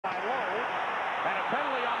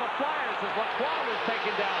Penalty on the Flyers as Lacroix was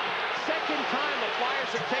taken down. Second time the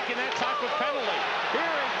Flyers have taken that type of penalty.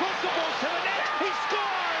 Here is Beukeboom to the net. He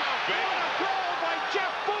scores! What a throw by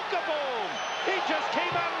Jeff Beukeboom! He just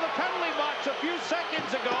came out of the penalty box a few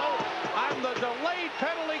seconds ago. On the delayed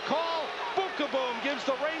penalty call, Beukeboom gives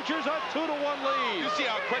the Rangers a 2-1 lead. You see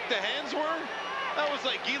how quick the hands were? That was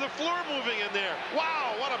like Guy Lafleur moving in there.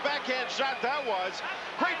 Wow, what a backhand shot that was.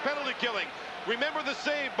 Great penalty killing. Remember the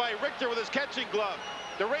save by Richter with his catching glove.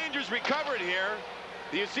 The Rangers recovered here.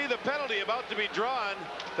 You see the penalty about to be drawn.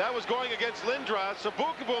 That was going against Lindros. So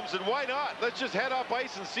Beukeboom said, why not? Let's just head up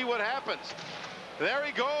ice and see what happens. There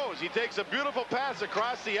he goes. He takes a beautiful pass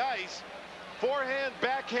across the ice. Forehand,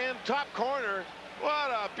 backhand, top corner.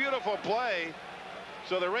 What a beautiful play.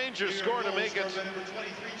 So the Rangers score to make it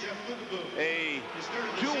a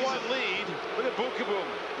 2-1 lead. Look at Beukeboom.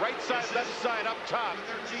 Right side, left side, up top.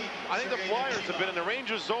 I think the Flyers have been in the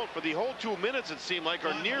Rangers zone for the whole 2 minutes, it seemed like,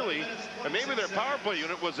 or nearly. And maybe their power play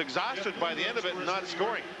unit was exhausted by the end of it and not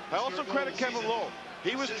scoring. I also credit Kevin Lowe.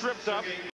 He was tripped up.